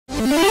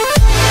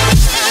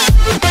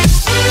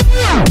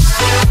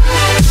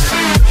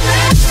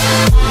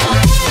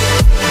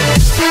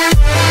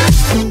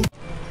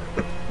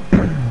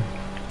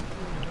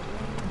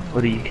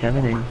What are you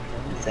coming in?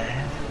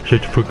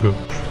 Shut the fuck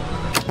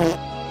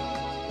up.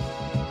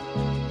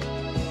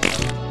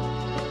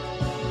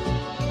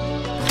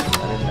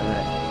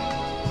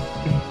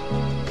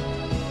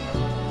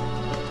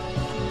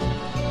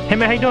 Hey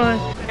man, how you doing?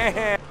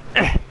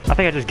 I think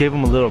I just gave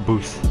him a little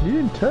boost. You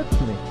didn't touch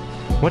me.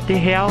 What the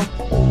hell?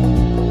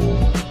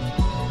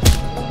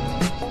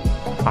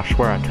 I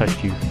swear I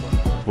touched you.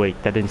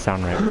 Wait, that didn't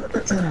sound right.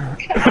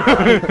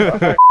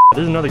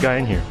 There's another guy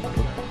in here.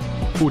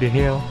 Who the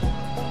hell?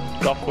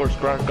 Golf course,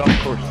 Brian, golf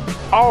course.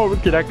 Oh,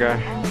 look at that guy.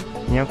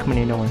 Yeah, I'm coming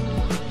in nowhere.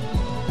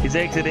 He's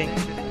exiting.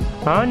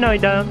 Oh, no, he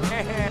don't.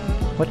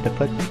 What the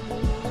fuck?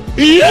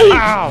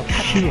 Ow,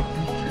 shit.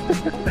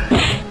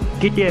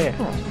 Get there.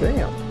 Oh,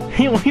 damn.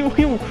 He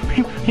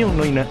don't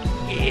know you not.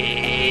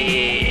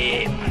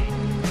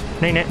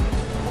 No, you not.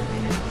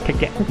 Take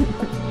that.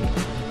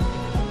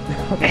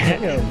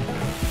 Damn.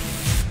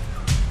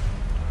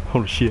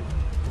 Holy shit.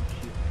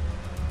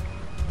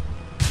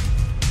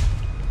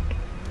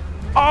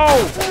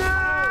 Oh!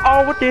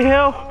 Oh, what the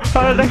hell?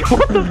 How did that go?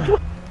 What the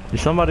fuck? Did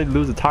somebody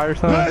lose a tire or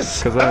something?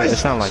 Because it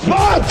sounded like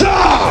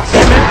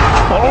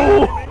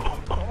oh!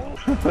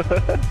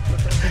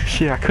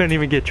 Shit, I couldn't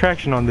even get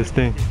traction on this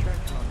thing.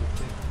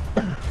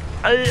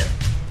 This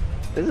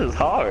is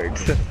hard.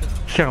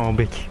 Come on,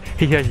 bitch.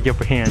 He has the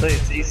upper hand. So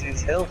it's easy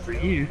as hell for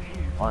you.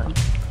 What?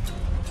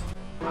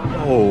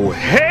 Oh,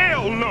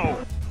 hell no!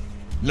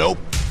 Nope.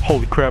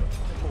 Holy crap.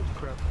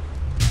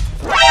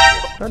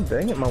 God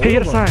dang it, my Hey,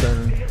 hit a wheel sign. won't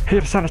turn.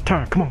 Hit a sign of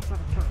turn. Come on.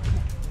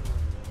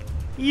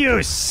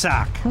 You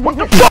suck. What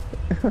the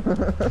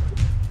fuck?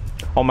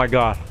 Oh my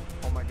god.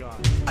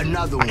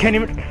 Another I one. can't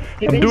even.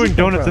 I'm doing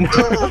donuts and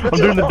I'm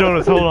doing the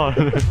donuts. Hold on.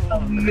 I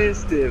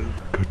missed him.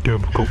 God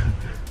damn it, Colton.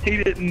 He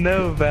didn't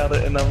know about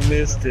it and I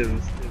missed him.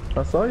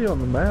 I saw you on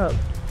the map.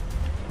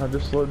 I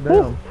just slowed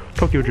Woo. down.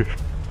 Tokyo drift.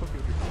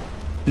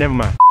 Never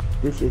mind.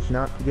 This is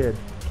not good.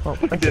 Oh,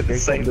 We did the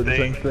same did the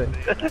thing. same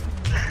thing.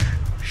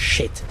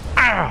 Shit.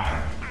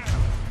 Ow!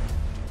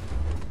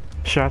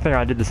 Shit, I think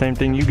I did the same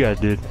thing you guys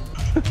did.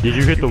 Did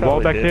you hit the wall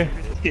back Probably there?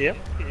 Yep.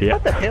 Yeah.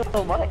 What the hell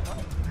am I?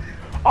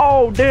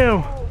 Oh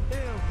damn!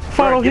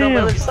 Follow Get on the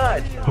him! other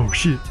side. Oh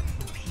shit!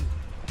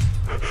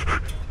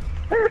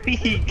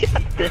 Hurry!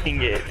 God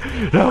dang it.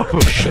 No!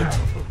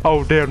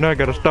 Oh damn! Now I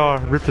got a star.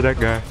 Rip to that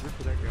guy.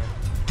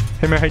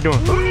 Hey man, how you doing?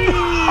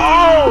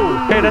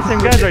 Oh! Hey, that same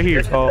guy's right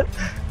here. Oh,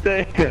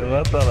 Damn,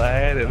 I thought I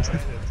had him.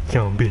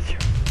 young bitch.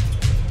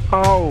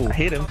 Oh! I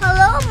hit him.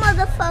 Hello,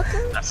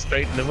 motherfucker. I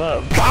straightened him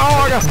up.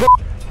 Oh! I got.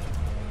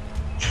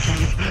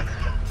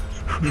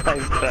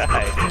 Nice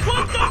try.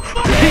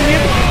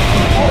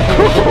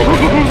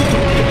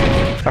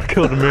 I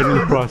killed a man in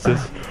the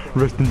process.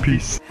 Rest in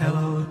peace.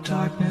 Hello,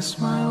 darkness,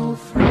 my old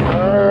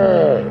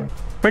friend.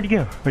 Where'd you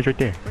go? He's right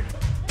there.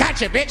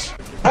 Gotcha, bitch.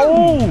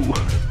 Oh!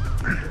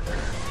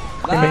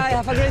 Bye,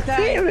 have a great time.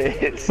 Damn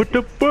it. What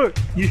the fuck?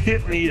 You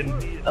hit me and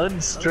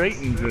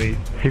unstraightened me.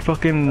 He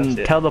fucking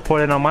Shit.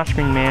 teleported on my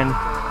screen, man.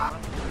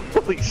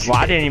 Holy shit. Well,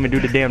 I didn't even do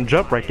the damn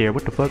jump right there.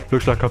 What the fuck?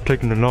 Looks like I'm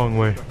taking the long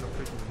way.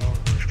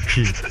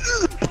 Shit.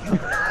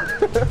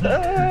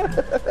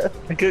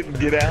 I couldn't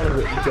get out of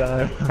it in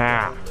time.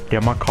 Ah. Yeah,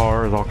 my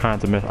car is all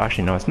kinds of mess.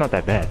 Actually, no, it's not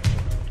that bad.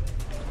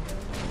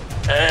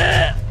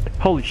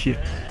 Holy shit.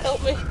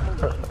 Help me.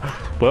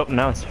 Well,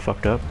 now it's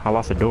fucked up. I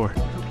lost a door.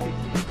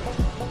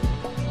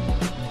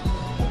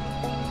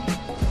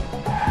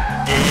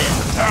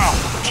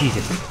 Oh,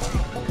 Jesus.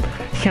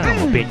 Son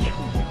of a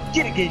bitch.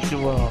 Get against the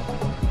wall.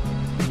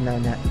 No,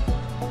 no.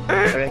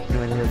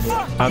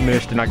 I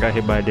missed and I got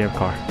hit by a damn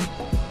car.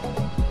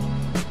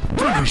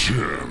 Finish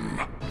him.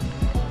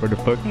 Where the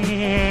fuck?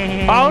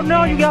 Oh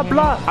no, you got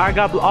blocked. I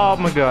got oh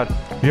my god.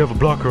 You have a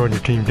blocker on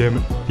your team, damn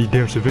it. These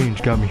damn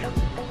civilians got me.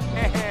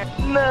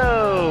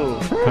 No!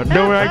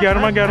 Don't worry, I got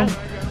him, I got him.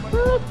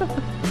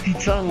 He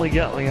totally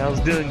got me. I was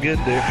doing good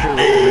there for a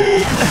little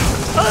bit.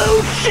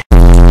 Oh shit!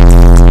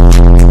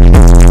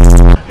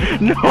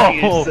 No!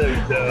 You're so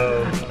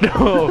dumb.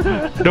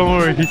 No! Don't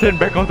worry, he's heading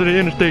back onto the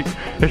interstate.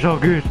 It's all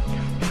good.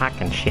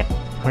 Fucking shit.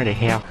 Where the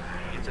hell?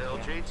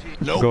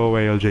 Nope. Go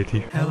away,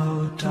 LJT.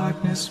 Hello,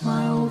 darkness,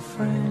 my old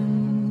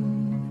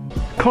friend.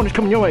 Conan's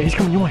coming your way, he's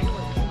coming your way.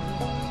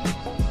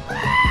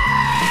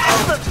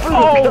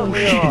 Oh,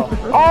 shit!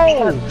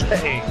 Oh!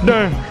 Dang.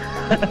 Damn!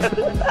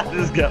 I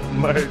just got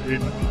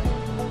murdered.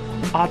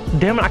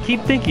 Damn it, I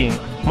keep thinking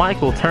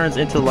Michael turns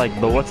into like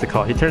the what's it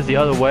called? He turns the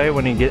other way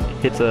when he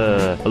hits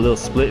a little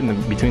split in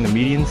between the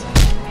medians.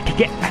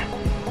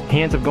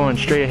 He ends up going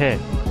straight ahead.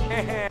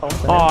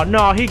 Oh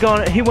no, he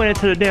went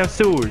into the damn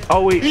sewers.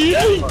 Oh wait.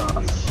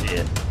 Oh,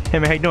 shit. Hey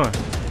man, how you doing?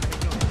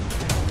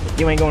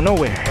 You ain't going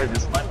nowhere.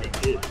 This might be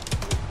good.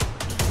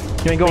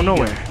 You ain't going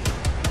nowhere.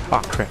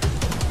 Oh crap.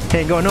 He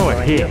ain't going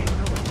nowhere. Here.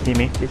 Hear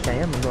me? Yes, I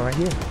am. I'm going right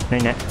here. No,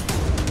 you're not.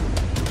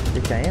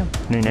 Yes, I am.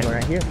 No, you're I'm going not.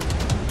 right here.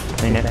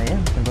 No, you're Yes, I not. am.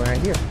 I'm going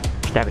right here.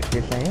 Stab it.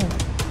 Yes, I am.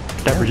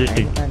 Stop No,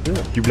 resisting. I ain't gonna do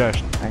it. You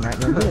lost. I'm not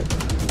gonna do it.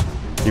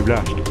 You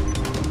lost.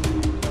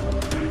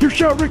 You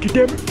shot Ricky,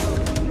 damn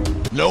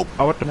it. Nope.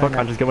 Oh, what the No, fuck? no.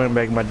 I just got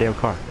back in my damn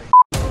car.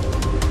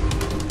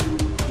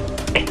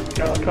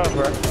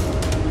 Cover.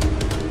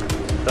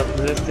 Stop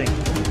resisting.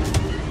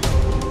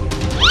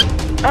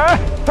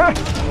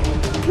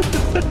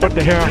 What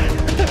the hell?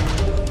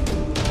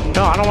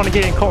 No, I don't want to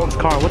get in Colton's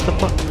car. What the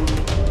fuck?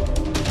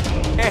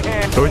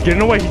 Oh, he's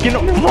getting away. He's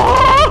getting away.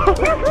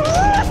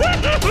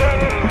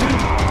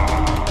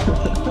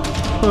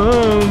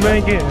 Oh,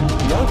 man.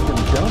 Y'all some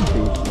dumb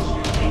people.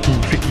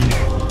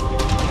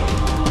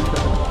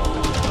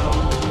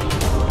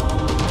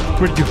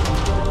 Where'd you go?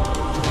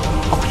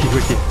 Oh, he's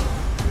wicked.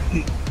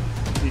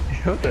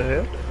 What the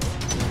hell?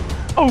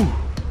 Oh!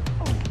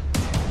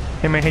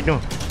 Hey, man, how you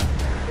doing?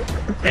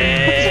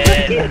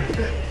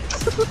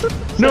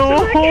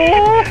 No!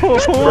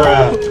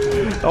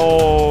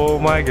 Oh,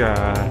 my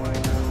God.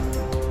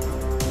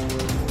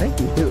 Thank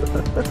you.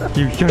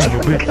 You son of a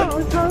bitch.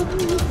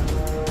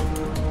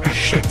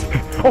 Shit.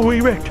 Oh,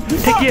 he wrecked.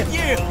 Take it.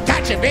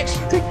 Gotcha, bitch.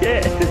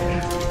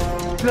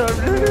 No,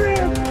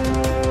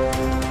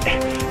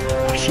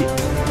 Oh, shit.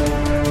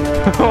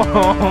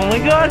 Oh, my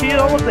God. He's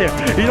almost there.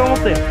 He's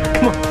almost there.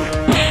 Come on.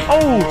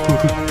 Oh!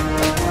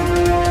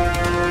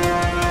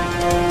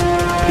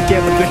 Take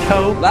it with a good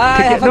toe. Bye,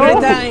 Take have it. a No.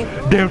 great time.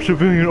 Damn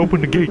civilian,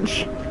 open the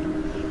gates.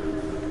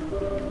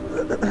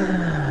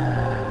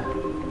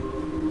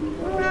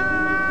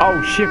 Oh,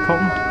 shit,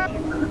 Colton.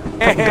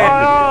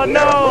 Oh,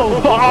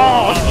 no!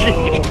 Oh,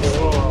 shit!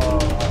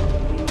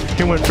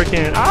 He went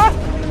freaking... Ah!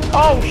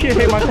 Oh, shit,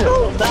 hit my...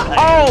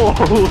 Oh!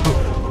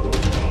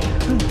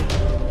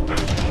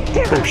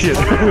 Oh, shit.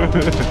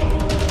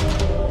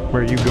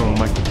 Where are you going,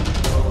 Michael?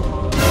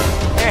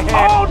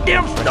 Oh,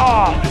 damn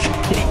star!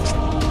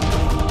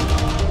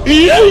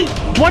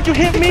 Why'd you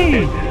hit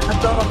me? I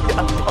thought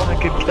I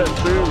could cut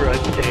through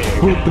right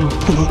there. What the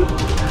fuck?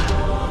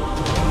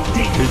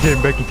 He's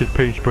getting back into the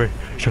paint spray.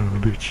 Son of a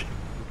bitch.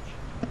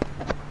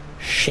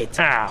 Shit.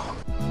 Ow.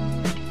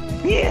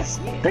 Yes.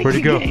 Thank Where'd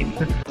he you, go? game.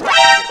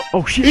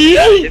 Oh shit!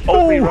 It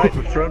put me Oh! right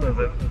in front of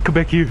him. Come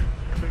back here.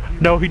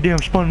 No, he damn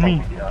spun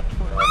me.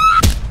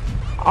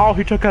 Oh,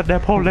 he took out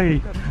that poor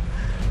lady.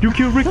 You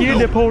killed Ricky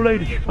and that poor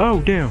lady. Oh,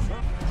 damn.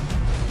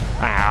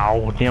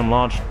 Ow, damn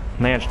lawn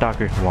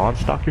stalker. Lawn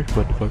stalker?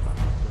 What the fuck?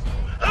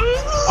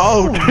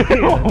 Oh,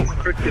 damn.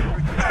 Freaking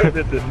turned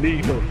at the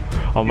needle.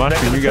 Oh, my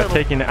screen, you got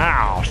taken.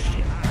 Ow,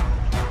 shit.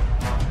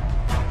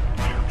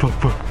 Fuck,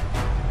 fuck.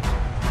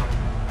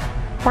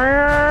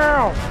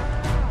 Wow.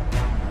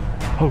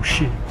 Oh,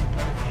 shit.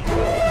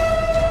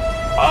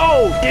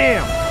 Oh,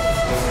 damn.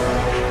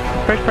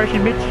 First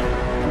person, bitch.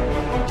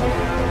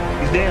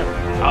 He's down.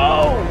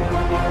 Oh.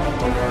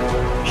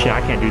 Shit,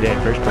 I can't do that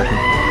in first person.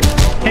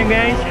 Hey,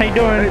 guys, how you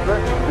doing?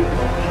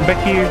 I'm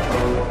back here.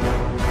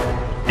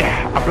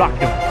 Yeah, I blocked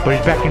him, but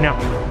he's backing out.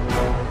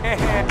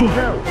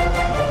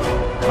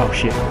 Oh,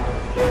 shit.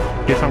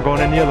 Guess I'm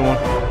going in the other one.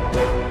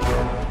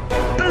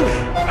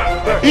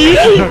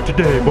 Not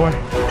today, boy.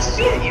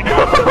 Shit, you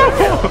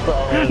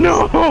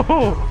No!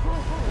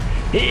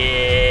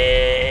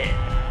 Yeah.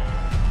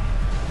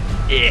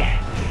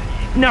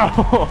 No!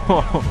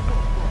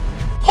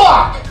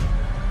 Fuck!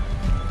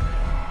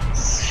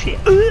 Shit.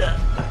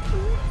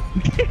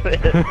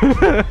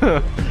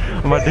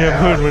 My damn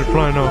hood went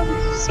flying off.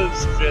 So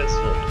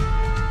stressful.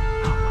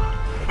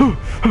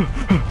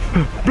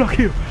 Block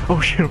you! Oh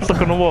shit, I'm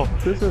stuck on the wall.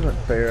 This isn't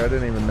fair. I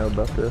didn't even know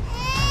about this.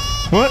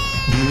 What?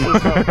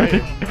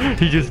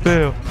 He just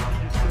fell.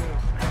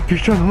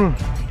 He's trying to run.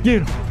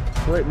 Get him.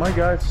 Wait, my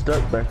guy's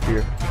stuck back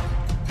here.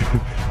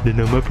 Didn't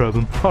know my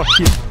problem. Oh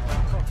shit.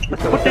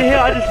 What the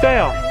hell? I just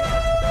fell.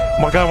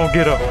 My guy won't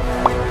get up.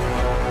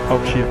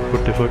 Oh shit.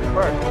 What the fuck?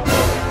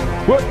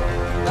 What?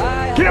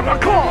 Bye. Get out my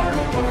car!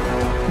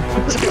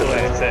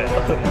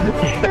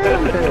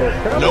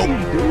 Nope.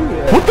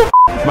 What the f?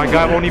 My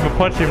guy won't even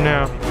punch him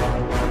now.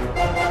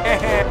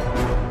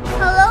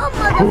 Hello,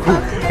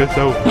 motherfucker. It's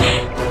over.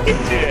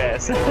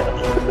 Yes.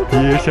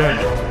 Yes, sir.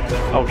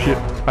 Oh shit.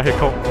 I hit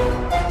Colton.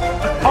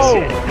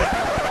 Oh!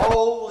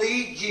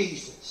 Holy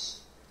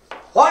Jesus.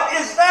 What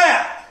is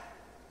that?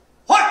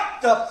 What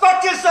the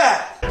fuck is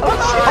that?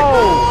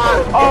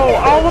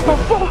 Oh, what the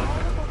fuck?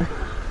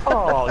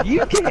 Oh,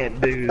 you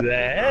can't do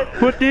that.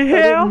 What the I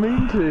hell? didn't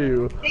mean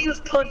to. He was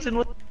punching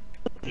with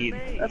you.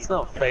 That's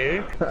not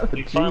fair. That's a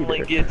We finally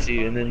cheater. get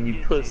you, and then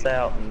you puss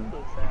out and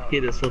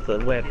hit us with a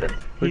weapon.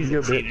 Where'd He's you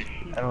a go, cheater.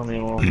 I don't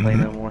even want to play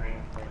no more.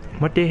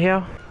 What the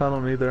hell? I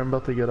don't either. I'm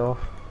about to get off.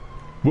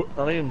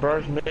 Not even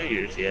Burst New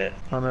Year's yet.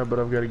 I know, but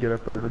I've got to get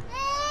up early.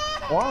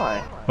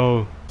 Why?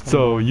 Oh,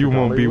 so you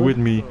won't be with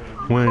me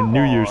when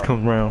New Year's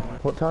comes around.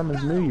 What time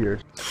is New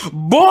Year's?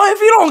 Boy, if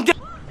you don't get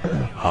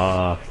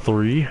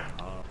 3.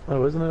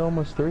 Oh, isn't it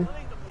almost 3?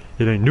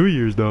 It ain't New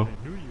Year's though.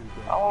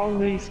 How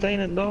long are you staying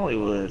at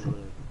Dollywood?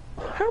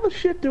 How the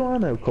shit do I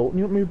know, Colton?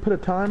 You want me to put a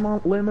time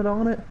limit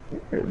on it?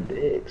 You're a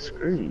dick.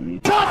 Screw you.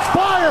 Shots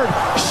fired!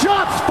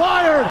 Shots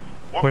fired!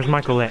 Where's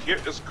Michael at?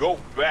 Let's go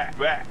back.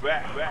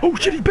 Oh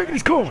shit, he's back in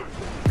his car.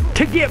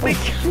 Take that,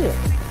 bitch. Shit.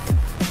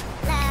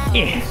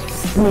 Yeah.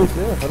 Oh,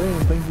 yeah, I didn't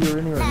even think you were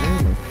anywhere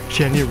near me.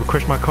 Shit, I need to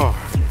crush my car.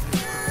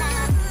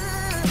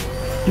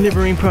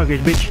 Delivery in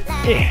progress, bitch.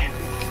 Yeah.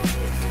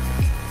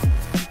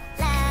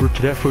 Rip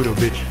to that photo,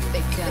 bitch.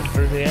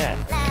 Where's he at?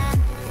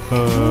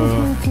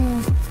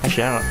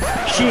 Actually, I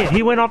don't. Shit,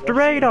 he went off the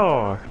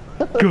radar.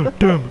 God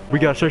damn it. We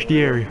gotta search the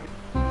area.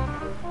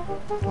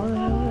 Where the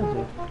hell is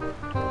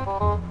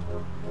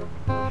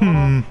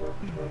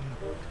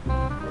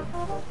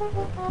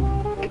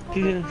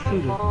he? He's in his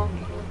food.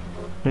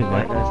 He's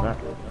Wait, not. that's not.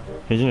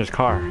 He's in his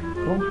car. I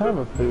don't have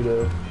a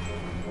Fudo.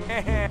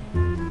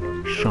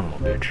 Son of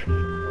a bitch.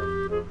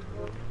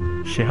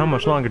 Shit, how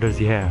much longer does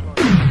he have?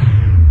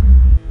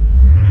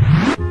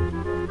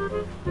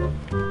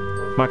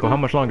 Michael, how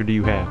much longer do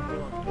you have?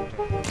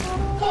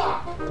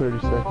 30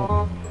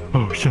 seconds.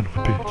 Oh, son of a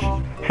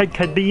bitch. I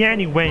could be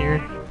anywhere.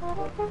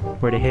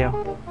 Where the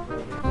hell?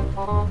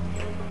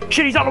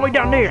 Shit, he's all the way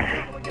down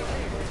there.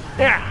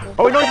 Yeah.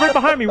 Oh, no, he's right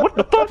behind me. What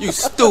the fuck? You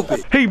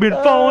stupid. He been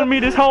following me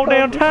this whole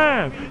damn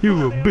time.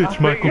 You a bitch,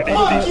 Michael.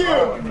 Fuck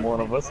you! One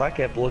of us. I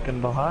kept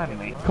looking behind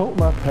me.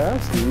 Colton, I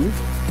passed you.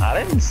 I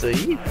didn't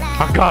see you.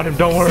 I got him,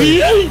 don't worry.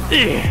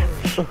 Yeah.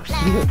 Oh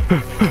shit.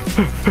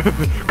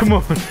 Come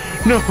on.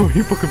 No,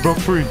 you fucking broke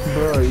free.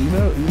 Bro, you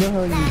know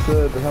how you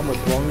said how much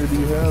longer do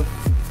you have?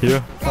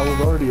 Yeah. I was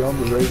already on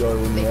the radar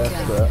when you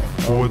asked that.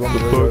 I was What on the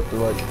the radar fuck? for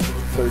like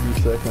 30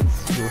 seconds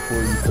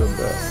before you said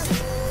that.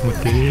 What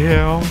the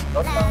hell?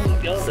 What time did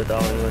you go to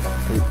Dollywood?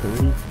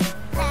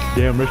 8:30.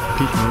 Damn, rest in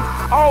peace, man.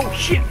 Oh,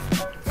 shit.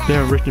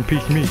 Damn, rest in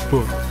peace to me.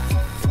 Fuck.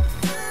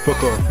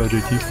 Fuck off,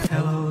 LJT.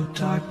 Hello,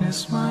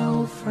 darkness, my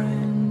old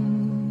friend.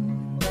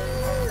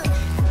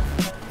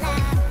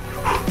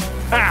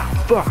 Ah,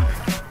 fuck.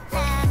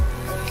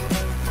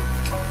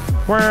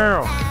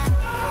 Wow.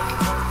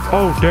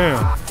 Oh,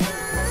 damn.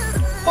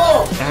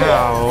 Oh,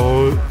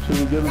 Ow. Should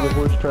we go to the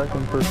horse track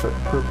and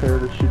prepare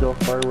to shoot off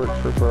fireworks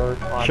for Ferrari?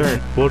 Sure.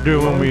 We'll do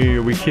it when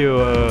we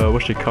kill,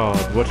 what's it called?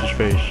 What's his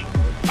face?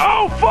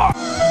 Oh, fuck!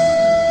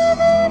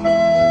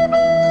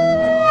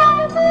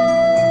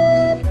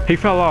 He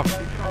fell off.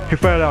 He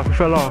fell off. He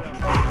fell off.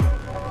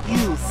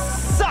 You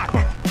suck.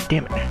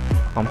 Damn it.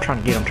 I'm trying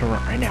to get him to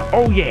run right now.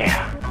 Oh,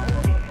 yeah.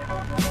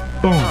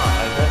 Boom.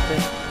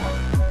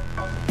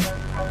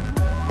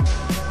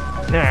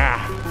 Nah.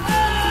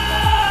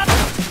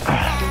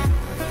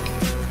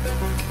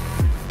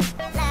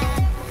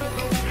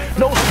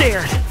 No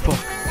stairs. Fuck.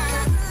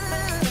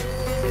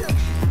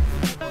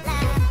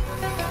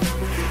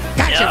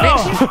 Gotcha,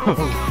 bitch.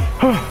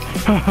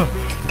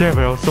 Damn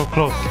it, I was so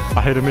close.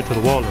 I hit him into the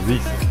wall at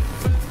least.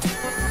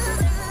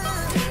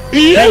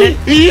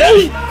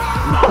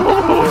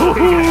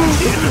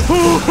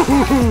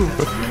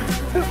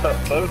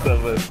 Both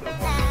of us.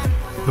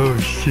 Oh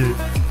shit.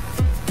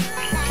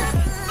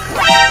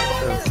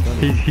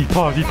 He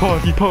paused.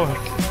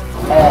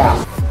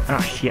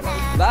 Ah shit.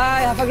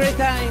 Bye, have a great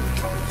time.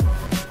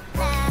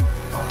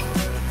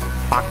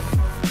 Fuck.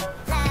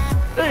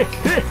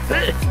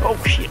 Oh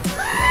shit.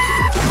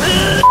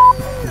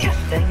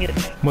 Dang it.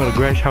 Mother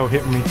Grash, how it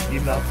hit me.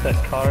 You knocked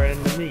that car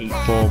into me.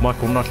 Well,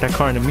 Michael knocked that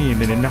car into me,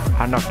 and then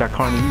I knocked that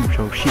car into you,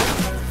 so shit.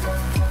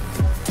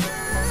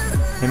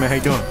 Hey man, how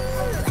you doing?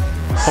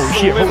 Holy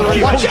shit, holy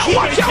shit,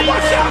 holy shit!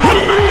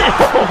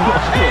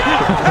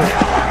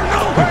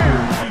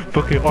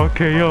 Fucking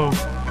RKO.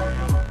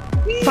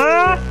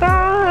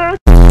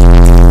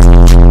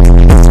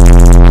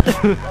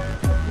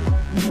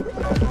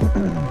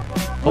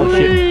 Oh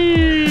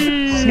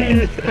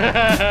shit.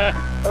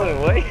 Oh,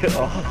 wait.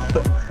 Oh.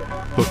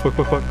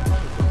 Fuck.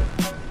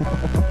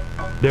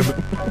 Damn it.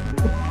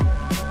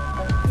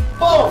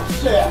 oh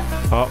shit!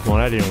 Oh, well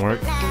that didn't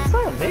work.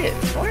 Son of a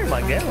bitch. Where am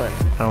I going?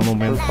 I don't know,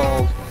 man.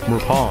 We're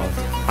paused.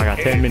 I got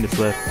 10 minutes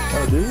left.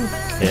 Oh, do you?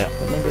 Yeah.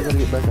 That means I gotta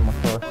get back in my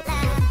car.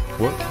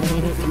 What?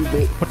 You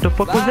bitch. What the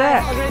fuck was Bye,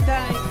 that? have a great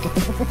time.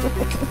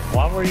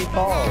 Why were you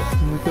paused?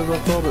 Because I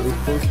thought it was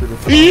closer to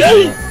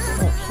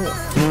Oh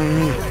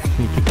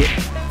shit.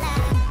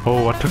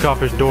 Oh, I took off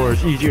his door.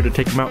 It's easier to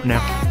take him out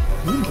now.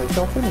 You didn't take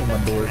off any of my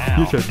doors.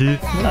 Yes, I did.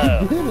 No,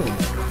 you didn't.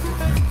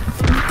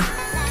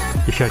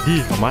 Yes, I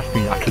did. On my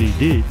screen, I actually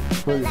did.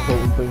 Look at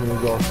Colton thinking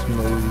he's all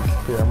smooth.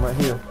 Here, I'm right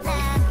here.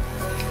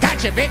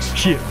 Gotcha, bitch.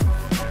 Shit.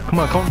 Come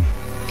on, Colton.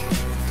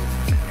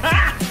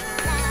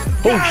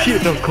 Oh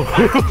shit, that was close.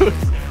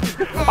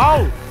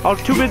 Oh, I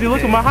was too busy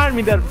looking behind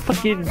me that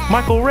fucking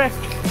Michael wrecked.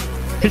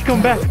 He's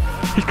coming back.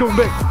 He's coming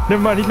back.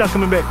 Never mind, he's not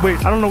coming back. Wait,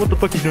 I don't know what the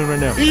fuck he's doing right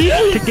now.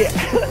 Take that.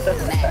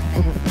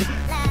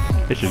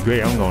 This is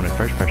great. I'm going in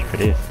first person for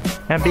this.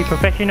 And be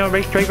professional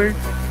race driver.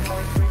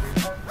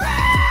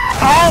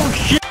 Oh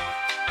shit.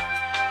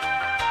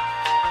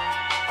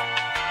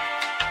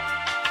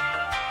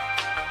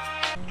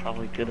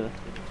 Probably could have.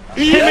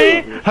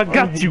 Hit me! I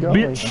got you,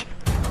 bitch.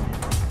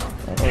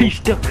 He's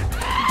stuck.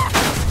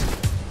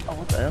 Oh,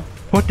 what the hell?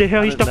 What the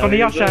hell? He's stuck on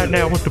the outside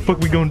now. What the fuck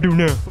we gonna do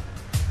now?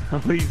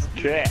 He's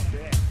trapped.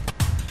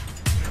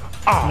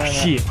 Oh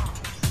shit.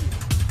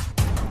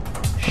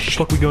 What the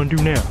fuck we gonna do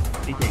now?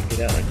 He can't get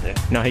out right there.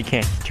 No, he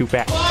can't. He's too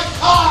fast.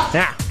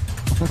 Nah.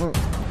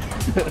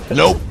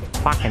 Nope.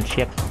 Fucking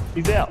shit.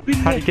 He's out.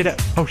 How'd he get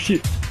out? Oh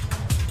shit.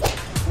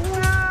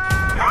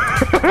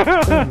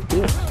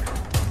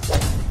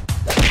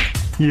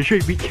 Yeah,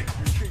 straight bitch.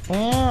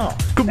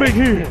 Come back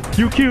here.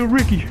 You killed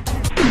Ricky.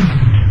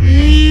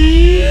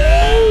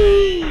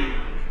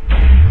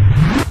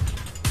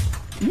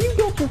 You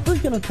got the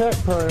freaking attack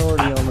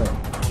priority on that.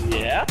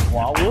 Yeah,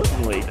 why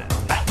wouldn't we?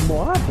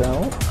 Well, I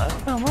don't.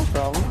 That's not my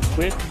problem.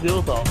 We have to deal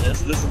with all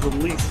this. This is the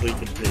least we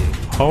can do.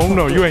 Oh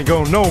no, you ain't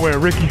going nowhere,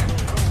 Ricky.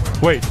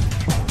 Wait.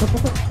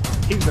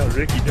 He's not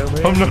Ricky,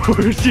 dumbass. I'm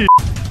nowhere. Shit.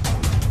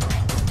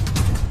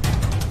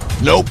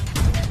 Nope.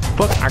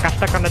 Fuck, I got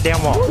stuck on the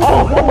damn wall.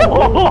 That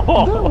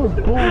was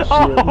bullshit.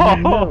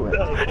 You know it.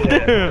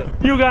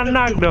 Damn, you got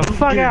knocked the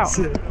fuck out.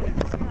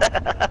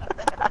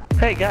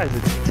 Hey guys,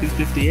 it's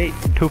 2:58.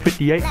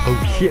 258.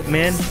 Oh shit,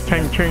 man.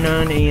 Trying to turn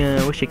on a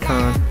what's it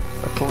called?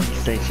 A police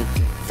station.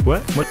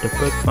 What? What the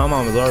fuck? My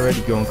mom was already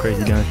going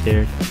crazy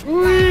downstairs.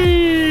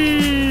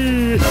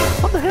 Whee!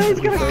 What the hell? He's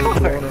got a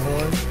car.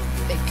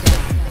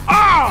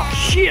 Ah,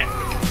 shit!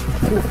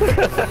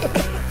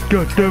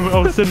 God damn it! I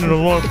was setting an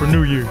alarm for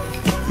New Year.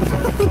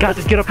 Guys,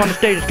 let's get up on the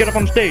stage. Let's get up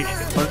on the stage.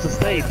 Where's the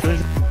stage?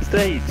 Where's the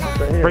stage?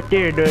 Right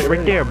there,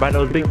 right there, by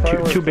those big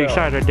two big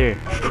sides right there.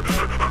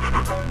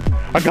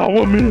 I got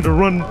 1 minute to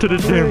run to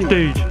this damn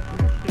stage.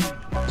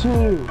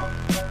 2.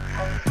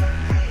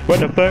 What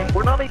the fuck?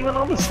 We're not even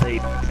on the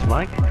stage,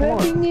 Mike. Come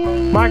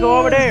on. Michael,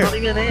 over there. Not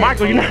even in.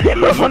 Michael, you're not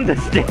even on the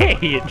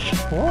stage.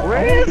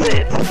 Where is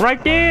it?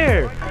 Right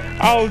there.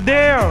 Oh,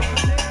 damn.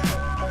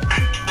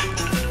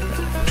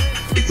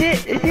 It's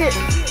it. It's it.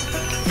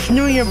 It's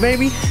New Year,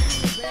 baby.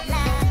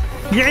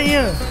 Yeah.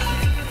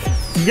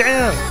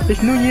 Yeah.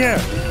 It's New Year.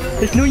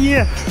 It's New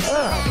Year.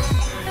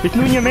 It's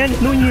New Year, man.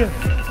 It's New Year.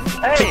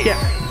 Hey, Take that.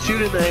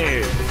 shoot in the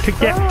air. Take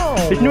that.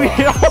 It's New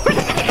Year.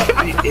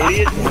 You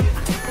idiot.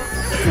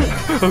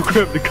 Oh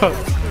crap, the cup.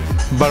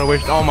 I'm about to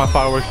waste all my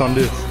fireworks on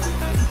this.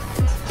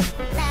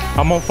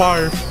 I'm on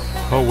fire.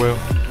 Oh well.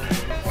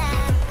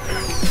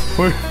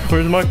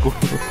 Where's Michael?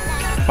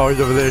 Oh, he's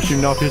over there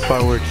shooting off his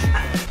fireworks.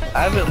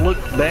 I haven't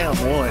looked down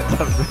once.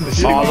 I've been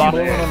shooting Oh, on On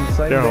the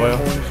same Yeah, damn well.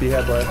 horn she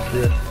had last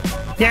year.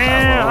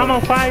 Yeah, I'm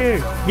on fire.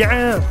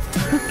 Yeah.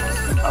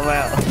 I'm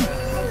out.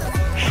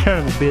 Son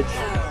of a bitch.